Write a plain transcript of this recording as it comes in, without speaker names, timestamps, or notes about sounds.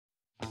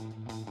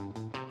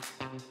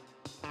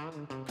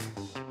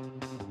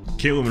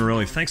Calen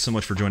Morelli, thanks so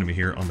much for joining me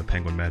here on the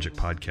Penguin Magic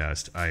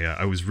podcast.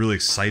 I was really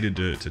excited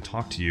to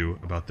talk to you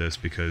about this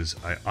because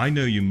I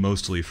know you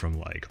mostly from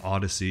like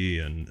Odyssey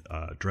and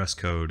Dress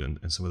Code and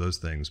some of those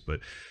things,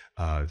 but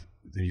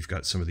then you've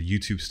got some of the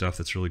YouTube stuff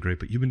that's really great,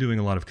 but you've been doing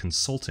a lot of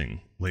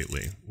consulting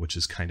lately, which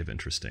is kind of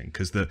interesting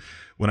because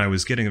when I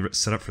was getting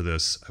set up for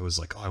this, I was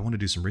like, oh, I want to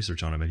do some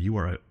research on him, and you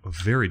are a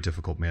very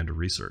difficult man to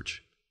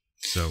research.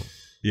 So,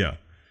 yeah.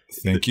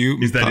 Thank you.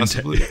 Is that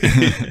possibly?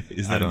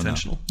 Is that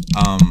intentional?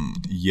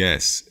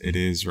 Yes, it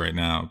is right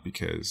now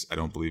because I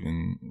don't believe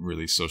in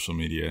really social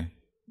media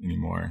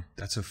anymore.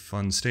 That's a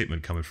fun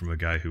statement coming from a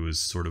guy who was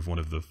sort of one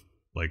of the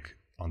like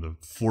on the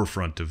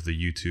forefront of the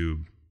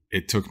YouTube.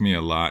 It took me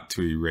a lot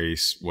to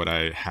erase what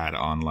I had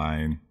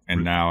online,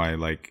 and now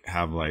I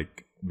have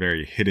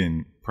very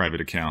hidden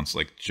private accounts,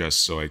 like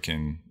just so I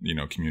can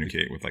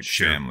communicate with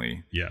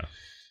family. Yeah.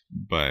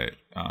 But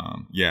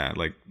yeah,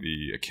 like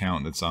the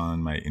account that's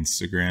on my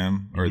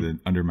Instagram or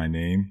under my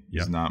name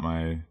is not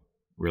my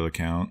real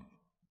account.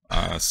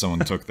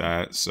 Someone took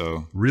that.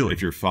 So really,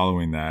 if you're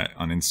following that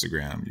on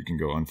Instagram, you can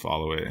go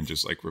unfollow it and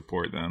just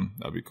report them.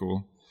 That'd be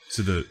cool.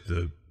 So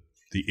the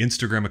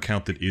Instagram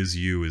account that is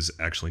you is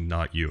actually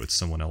not you. It's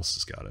someone else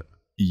has got it.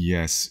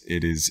 Yes,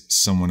 it is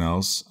someone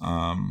else.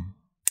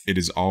 It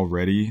has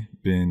already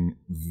been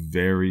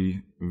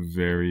very,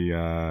 very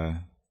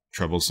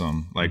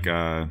troublesome. Like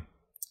a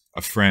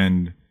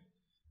friend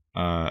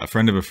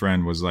of a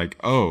friend was like,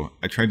 oh,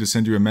 I tried to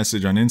send you a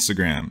message on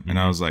Instagram. And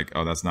I was like,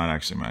 oh, that's not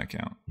actually my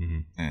account.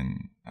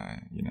 And,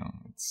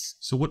 it's.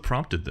 So what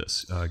prompted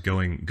this,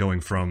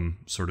 going from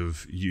sort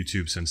of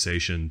YouTube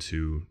sensation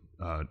to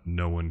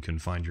no one can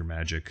find your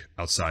magic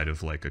outside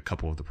of like a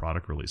couple of the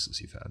product releases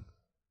you've had?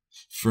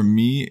 For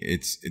me,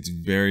 it's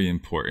very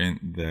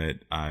important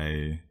that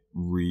I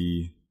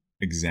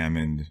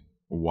re-examined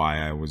why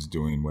I was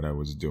doing what I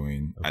was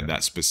doing at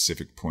that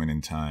specific point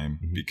in time,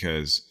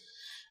 because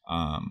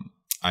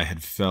I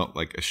had felt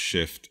like a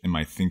shift in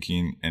my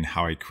thinking and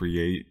how I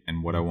create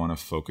and what I want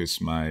to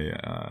focus my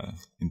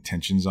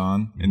intentions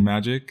on in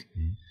magic.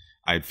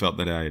 I felt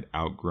that I had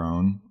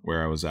outgrown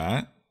where I was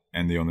at,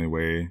 and the only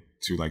way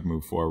to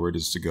move forward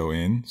is to go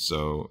in.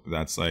 So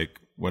that's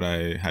what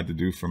I had to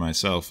do for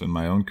myself in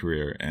my own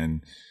career,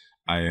 and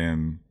I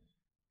am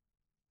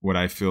what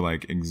I feel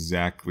like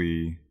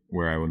exactly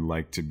where I would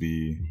like to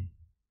be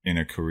in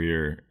a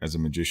career as a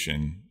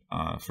magician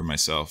for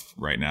myself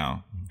right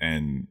now,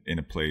 and in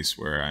a place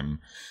where I'm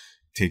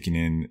taking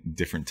in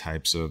different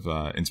types of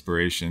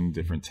inspiration,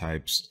 different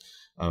types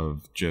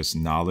of just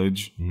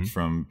knowledge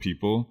from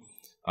people,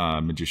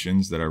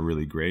 magicians that are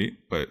really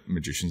great, but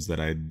magicians that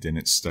I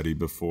didn't study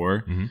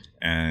before.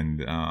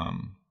 And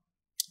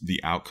the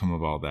outcome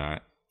of all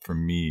that for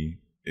me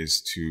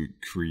is to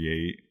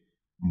create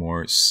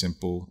more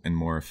simple and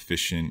more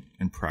efficient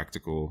and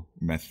practical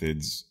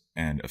methods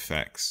and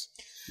effects.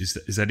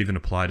 Is that even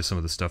apply to some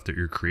of the stuff that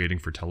you're creating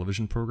for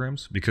television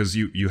programs? Because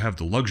you have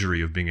the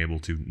luxury of being able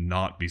to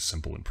not be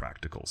simple and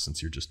practical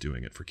since you're just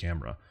doing it for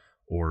camera.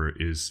 Or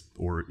is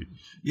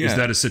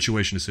that a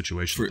situation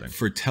thing?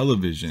 For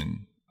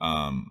television,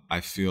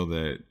 I feel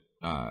that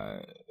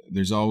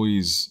there's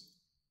always.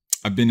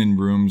 I've been in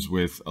rooms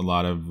with a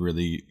lot of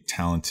really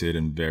talented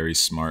and very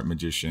smart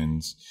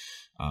magicians.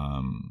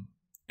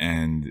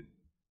 And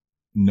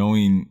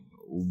knowing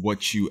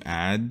what you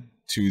add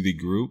to the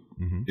group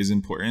is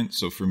important.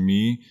 So for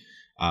me,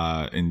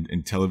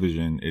 in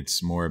television,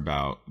 it's more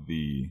about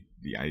the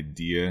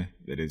idea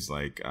that is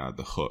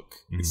the hook.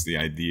 It's the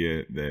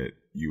idea that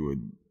you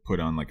would put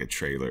on a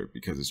trailer,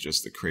 because it's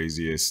just the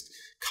craziest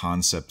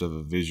concept of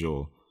a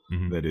visual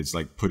that is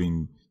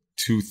putting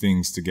two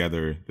things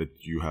together that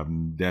you have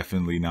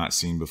definitely not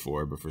seen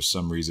before, but for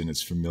some reason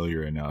it's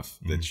familiar enough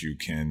that you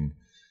can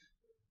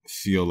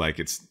feel like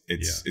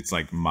it's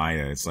like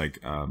Maya. It's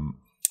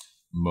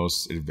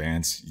most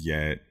advanced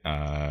yet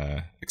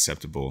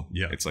acceptable.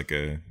 It's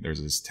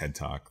there's this TED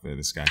talk that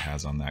this guy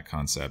has on that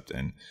concept,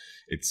 and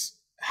it's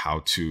how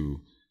to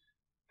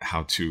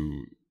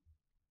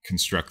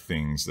construct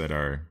things that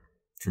are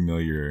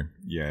familiar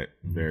yet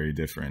very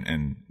different.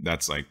 And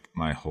that's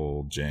my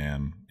whole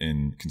jam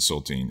in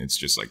consulting. It's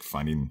just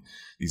finding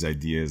these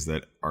ideas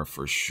that are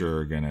for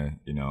sure gonna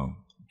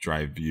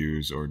drive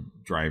views or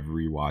drive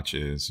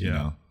rewatches. You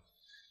know,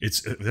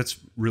 that's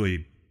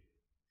really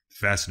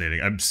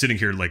fascinating. I'm sitting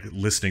here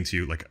listening to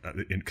you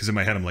because in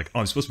my head I'm like, oh,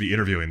 I'm supposed to be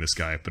interviewing this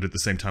guy, but at the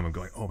same time I'm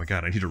going, oh my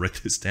god, I need to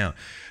write this down,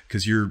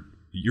 because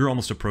you're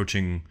almost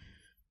approaching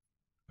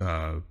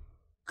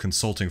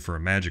consulting for a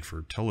magic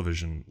for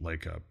television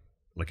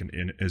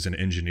as an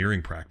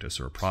engineering practice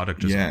or a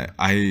product design.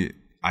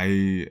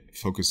 I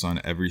focus on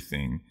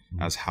everything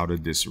as how to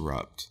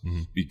disrupt,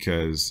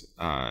 because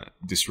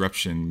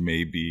disruption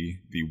may be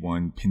the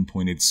one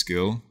pinpointed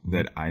skill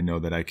that I know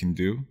that I can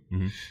do.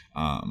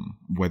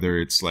 Whether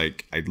it's I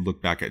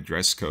look back at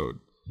Dress Code,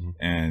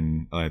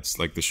 and it's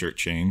the shirt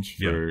change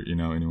for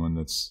anyone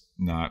that's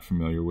not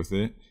familiar with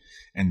it,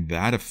 and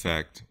that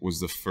effect was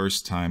the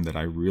first time that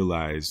I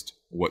realized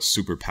what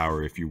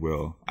superpower, if you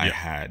will, I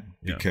had,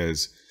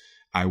 because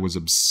I was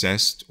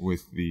obsessed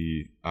with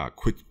the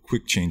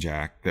quick change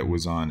act that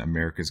was on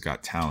America's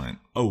Got Talent.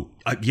 Oh,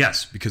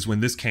 yes, because when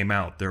this came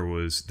out, there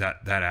was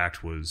that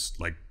act was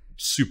like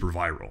super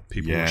viral.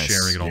 People were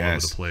sharing it all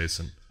over the place,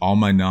 and all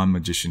my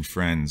non-magician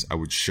friends I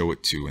would show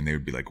it to, and they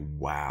would be like,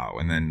 wow.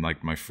 And then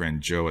like my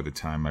friend Joe at the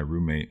time, my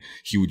roommate,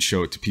 he would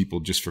show it to people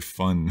just for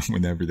fun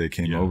whenever they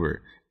came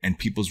over. And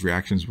people's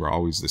reactions were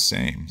always the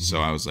same.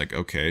 So I was like,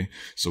 okay,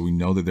 so we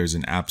know that there's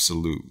an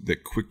absolute,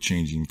 that quick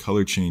changing,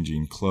 color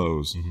changing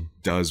clothes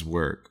does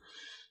work.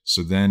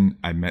 So then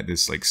I met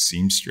this like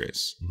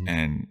seamstress.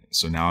 And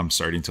so now I'm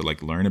starting to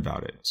like learn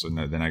about it. So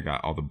then I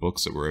got all the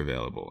books that were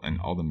available, and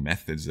all the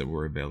methods that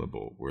were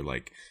available were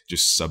like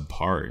just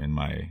subpar in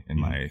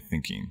my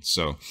thinking.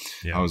 So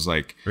I was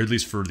like, or at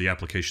least for the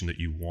application that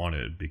you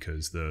wanted,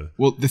 because the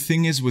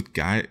thing is with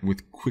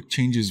quick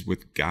changes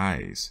with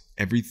guys,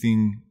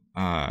 everything,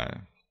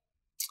 not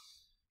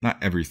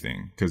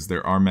everything, because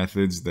there are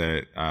methods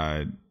that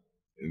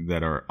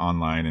are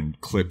online and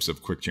clips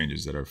of quick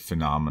changes that are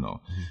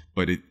phenomenal,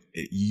 but it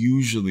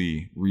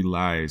usually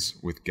relies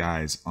with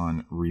guys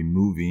on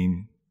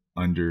removing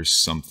under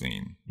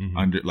something,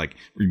 under like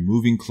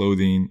removing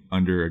clothing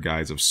under a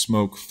guise of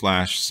smoke,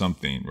 flash,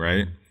 something,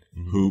 right?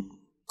 Hoop,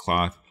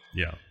 cloth.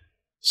 Yeah.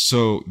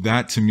 So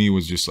that to me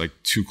was just like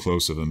too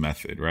close of a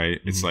method, right?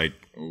 It's like,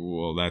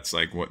 well, that's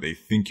like what they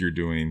think you're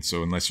doing.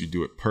 So unless you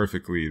do it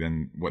perfectly,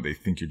 then what they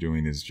think you're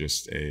doing is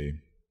just a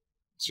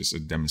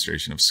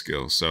demonstration of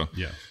skill. So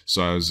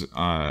I was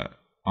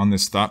on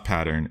this thought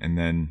pattern, and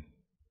then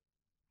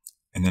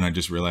I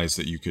just realized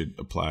that you could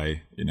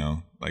apply,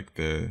 like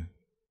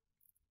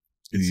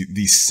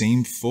these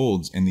same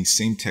folds and these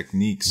same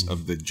techniques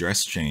of the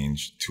dress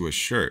change to a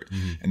shirt.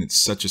 And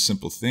it's such a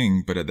simple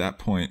thing. But at that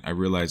point I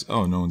realized,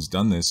 oh, no one's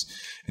done this.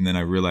 And then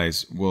I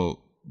realized,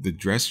 well, the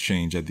dress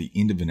change at the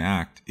end of an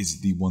act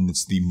is the one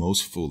that's the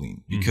most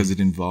fooling, because it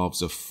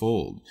involves a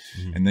fold.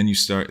 And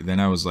then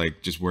I was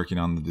like just working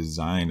on the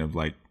design of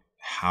like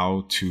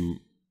how to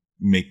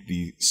make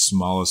the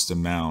smallest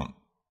amount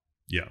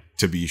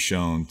to be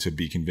shown, to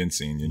be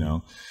convincing,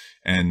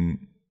 and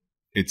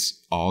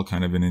it's all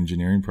kind of an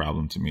engineering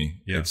problem to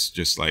me. It's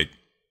just like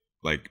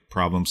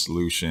problem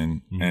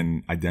solution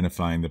and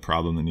identifying the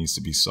problem that needs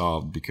to be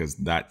solved, because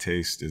that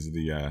taste is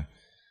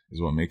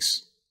is what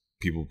makes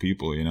people,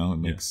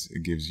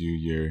 it gives you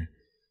your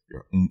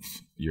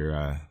oomph,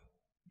 your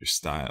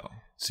style.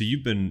 So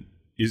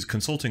is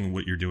consulting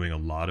what you're doing a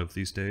lot of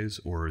these days,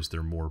 or is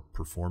there more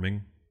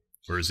performing,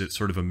 or is it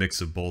sort of a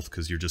mix of both,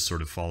 because you're just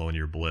sort of following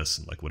your bliss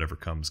and like whatever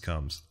comes?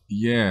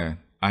 Yeah,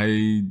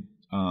 I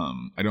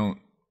don't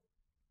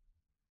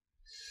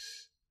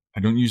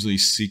usually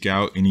seek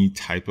out any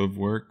type of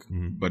work,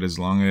 but as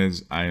long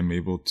as I am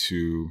able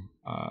to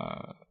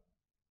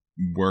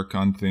work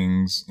on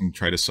things and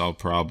try to solve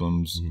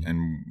problems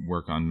and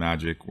work on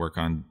magic, work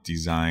on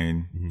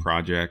design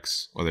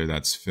projects, whether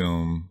that's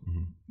film,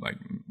 like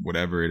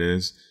whatever it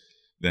is,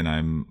 then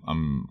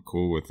I'm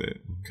cool with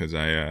it, because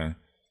I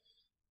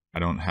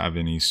don't have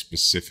any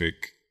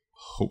specific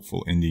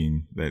hopeful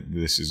ending that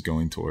this is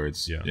going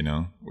towards,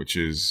 which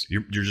is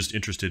you're just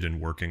interested in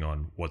working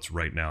on what's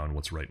right now and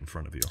what's right in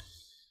front of you.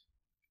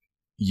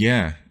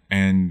 Yeah,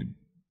 and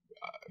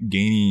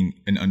gaining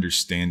an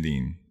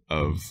understanding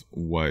of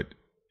what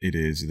it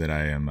is that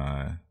I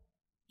am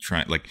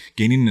trying, like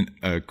gaining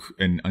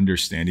an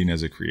understanding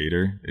as a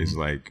creator is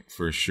like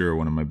for sure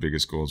one of my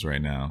biggest goals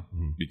right now,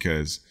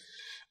 because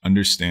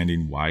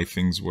understanding why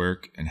things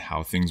work and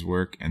how things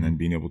work, and then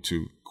being able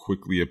to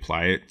quickly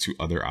apply it to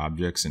other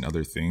objects and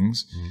other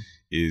things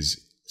is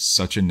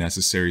such a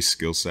necessary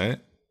skill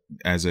set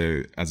as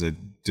a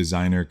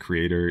designer,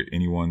 creator,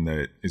 anyone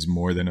that is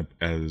more than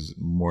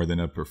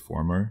a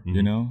performer,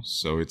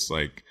 so it's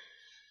like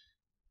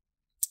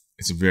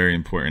it's a very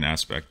important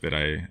aspect that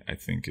I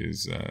think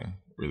is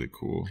really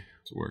cool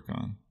to work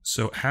on.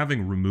 So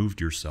having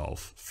removed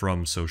yourself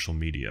from social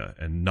media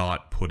and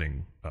not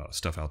putting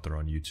stuff out there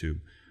on YouTube,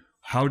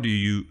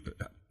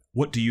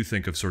 what do you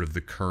think of sort of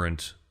the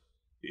current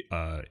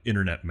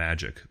internet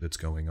magic that's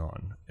going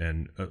on?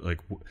 And I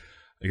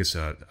guess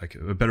a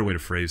better way to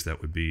phrase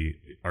that would be,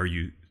 are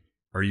you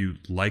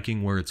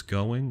liking where it's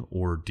going,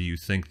 or do you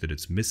think that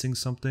it's missing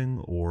something,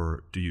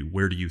 or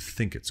where do you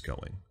think it's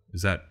going?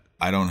 Is that...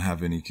 I don't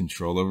have any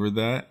control over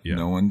that.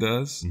 No one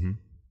does.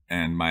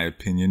 And my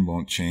opinion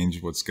won't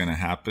change what's going to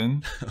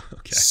happen.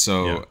 Okay.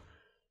 So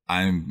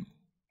I'm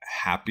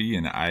happy,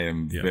 and I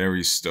am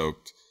very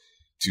stoked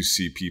to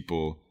see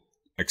people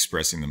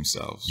expressing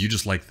themselves. You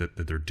just like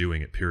that they're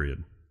doing it,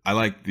 period. I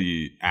like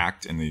the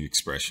act and the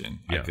expression.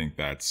 I think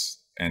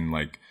that's, and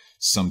like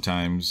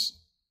sometimes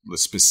the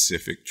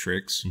specific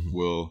tricks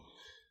will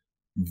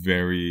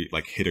very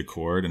like hit a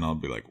chord, and I'll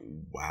be like,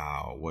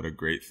 wow, what a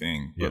great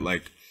thing. But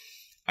like,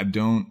 I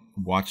don't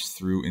watch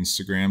through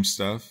Instagram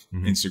stuff,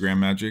 Instagram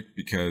magic,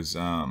 because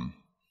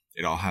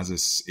it all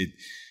has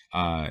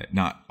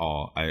not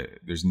all,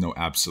 there's no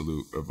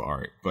absolute of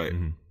art, but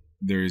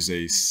there's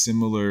a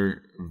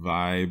similar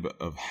vibe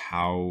of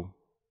how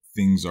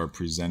things are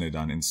presented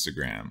on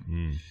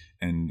Instagram.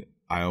 And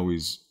I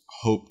always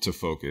hope to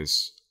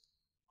focus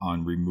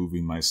on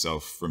removing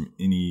myself from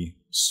any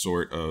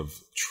sort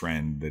of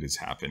trend that is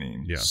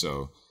happening. Yeah.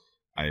 So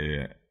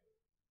I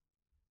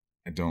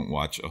don't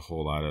watch a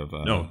whole lot of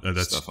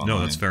stuff online.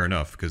 No, that's fair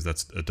enough, because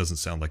it doesn't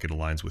sound like it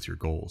aligns with your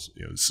goals.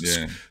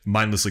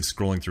 Mindlessly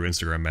scrolling through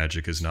Instagram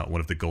magic is not one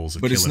of the goals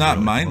of But it's not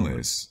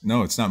mindless.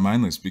 No, it's not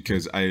mindless,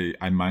 because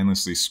I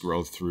mindlessly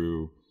scroll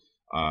through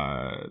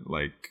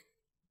like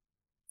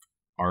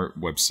art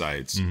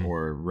websites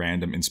or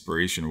random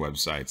inspiration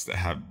websites that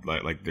have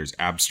like there's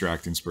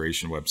abstract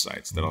inspiration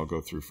websites that I'll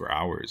go through for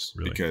hours,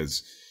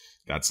 because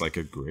that's like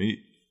a great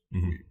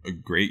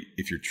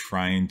if you're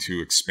trying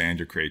to expand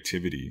your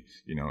creativity.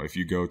 If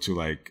you go to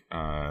like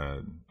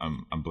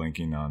I'm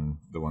blanking on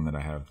the one that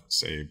I have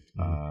saved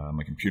on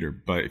my computer,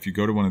 but if you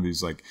go to one of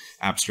these like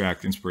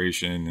abstract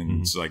inspiration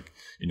and it's like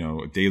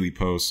daily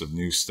posts of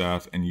new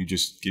stuff, and you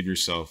just give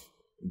yourself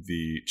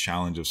the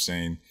challenge of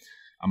saying,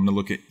 I'm going to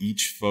look at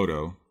each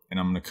photo and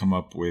I'm going to come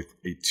up with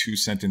a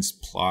 2-sentence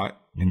plot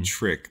and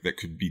trick that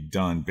could be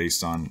done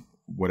based on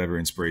whatever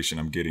inspiration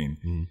I'm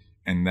getting.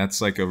 And that's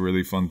like a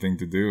really fun thing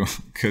to do,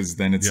 because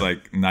then it's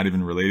like not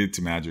even related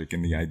to magic,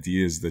 and the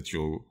ideas that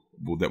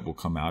will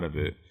come out of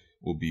it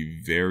will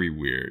be very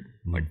weird,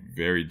 like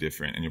very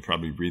different. And you'll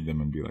probably read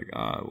them and be like,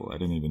 well, I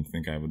didn't even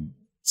think I would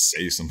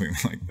say something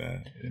like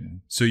that.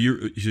 So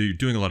you're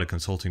doing a lot of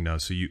consulting now.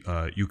 So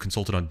you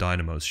consulted on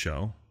Dynamo's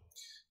show.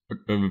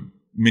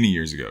 Many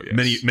years ago,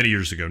 yes. Many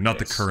years ago, not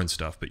the current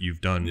stuff, but you've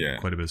done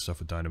quite a bit of stuff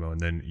with Dynamo. And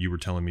then you were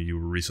telling me you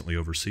were recently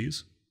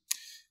overseas.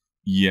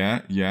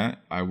 Yeah,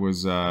 I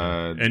was.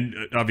 And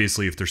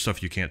obviously, if there's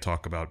stuff you can't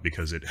talk about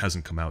because it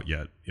hasn't come out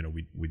yet,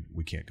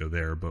 we can't go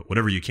there. But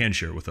whatever you can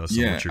share with us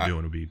on what you're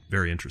doing would be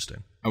very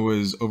interesting. I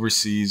was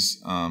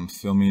overseas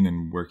filming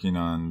and working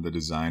on the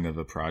design of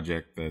a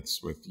project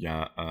that's with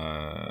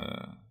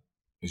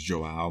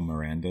Joao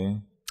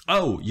Miranda.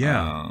 Oh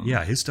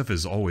yeah, his stuff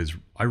is always.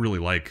 I really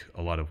like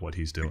a lot of what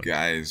he's doing. The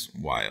guy is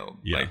wild.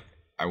 Yeah, like,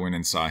 I went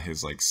and saw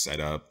his like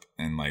setup,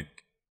 and like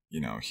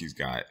he's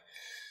got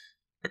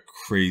a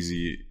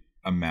crazy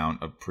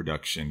amount of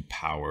production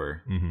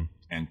power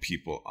and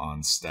people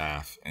on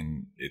staff,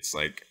 and it's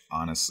like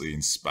honestly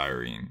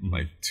inspiring,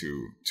 like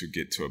to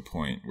get to a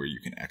point where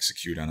you can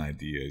execute on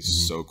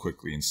ideas so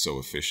quickly and so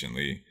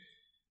efficiently.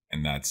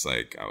 And that's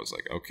like, I was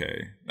like,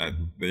 okay,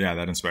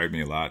 that inspired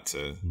me a lot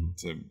to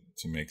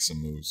make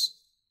some moves.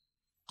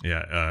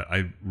 Yeah,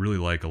 I really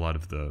like a lot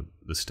of the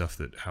stuff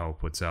that Hao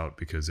puts out,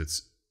 because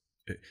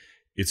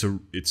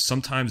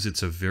sometimes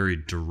it's a very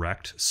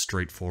direct,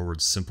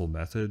 straightforward, simple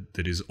method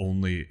that is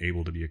only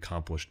able to be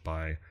accomplished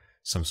by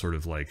some sort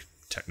of like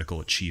technical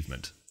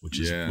achievement,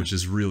 which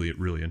is really,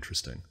 really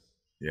interesting.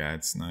 Yeah,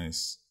 it's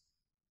nice.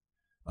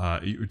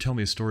 You tell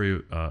me a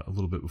story a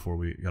little bit before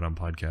we got on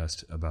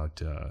podcast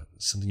about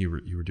something you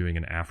were doing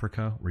in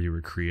Africa, where you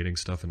were creating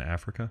stuff in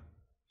Africa.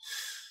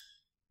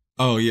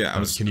 Oh yeah,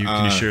 can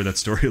you share that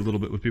story a little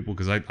bit with people,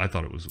 because I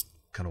thought it was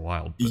kind of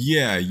wild. But.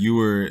 Yeah, you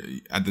were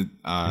at the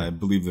I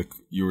believe that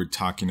you were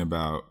talking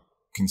about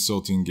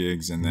consulting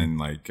gigs, and then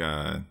like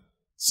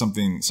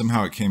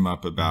somehow it came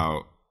up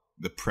about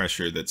the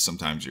pressure that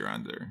sometimes you're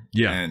under.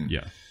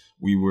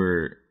 We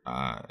were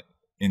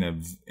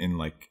in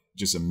like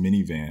just a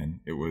minivan.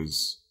 It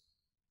was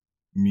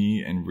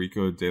me and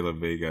Rico de la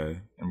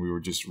Vega, and we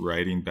were just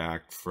riding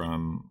back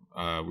from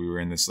we were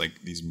in this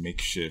like these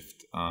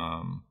makeshift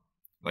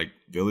like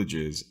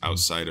villages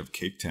outside of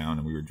Cape Town,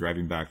 and we were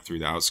driving back through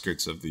the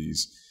outskirts of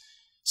these,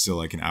 still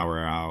like an hour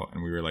out,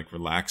 and we were like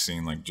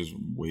relaxing, like just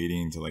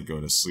waiting to like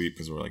go to sleep,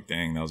 because we're like,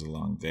 dang, that was a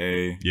long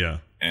day.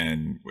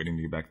 And waiting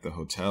to get back to the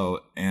hotel.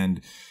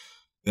 And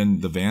then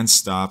the van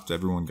stopped,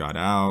 everyone got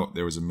out,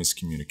 there was a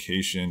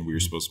miscommunication. We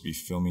were supposed to be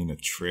filming a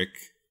trick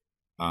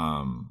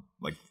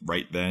like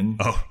right then.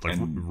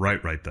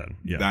 Right then.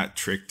 Yeah. That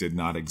trick did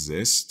not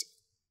exist.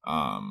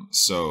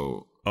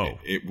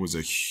 It was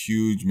a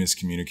huge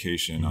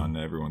miscommunication on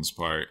everyone's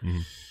part.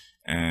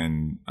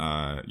 And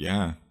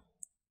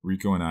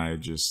Rico and I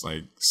just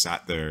like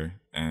sat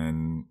there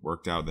and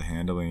worked out the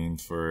handling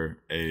for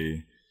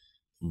a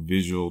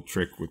visual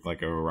trick with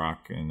like a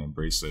rock and a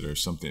bracelet or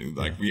something.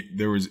 Like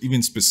there was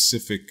even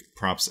specific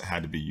props that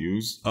had to be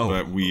used,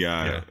 but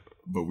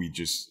we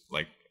just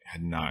like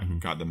had not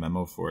got the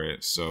memo for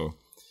it. So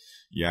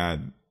at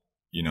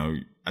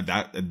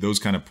those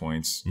kind of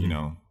points,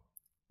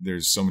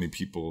 there's so many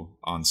people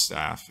on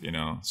staff,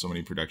 so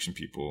many production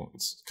people,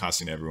 it's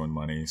costing everyone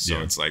money. So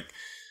it's like,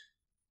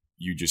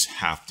 you just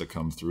have to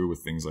come through with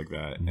things like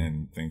that.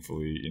 And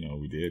thankfully,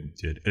 we did.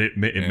 And it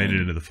made it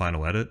into the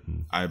final edit?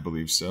 I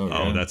believe so.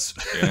 Oh, that's...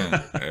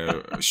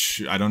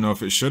 I don't know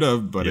if it should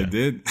have, but it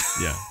did.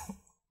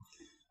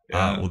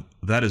 Well,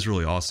 that is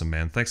really awesome,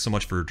 man. Thanks so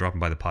much for dropping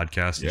by the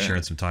podcast and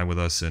sharing some time with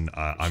us. And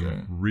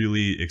I'm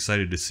really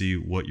excited to see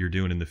what you're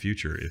doing in the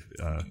future.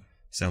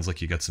 Sounds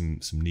like you got some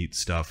neat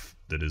stuff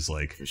that is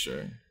like... For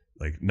sure.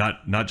 Like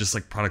not just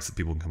like products that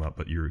people can come up,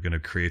 but you're going to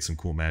create some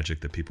cool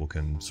magic that people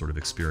can sort of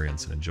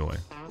experience and enjoy.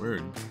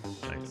 Word.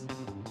 Thanks.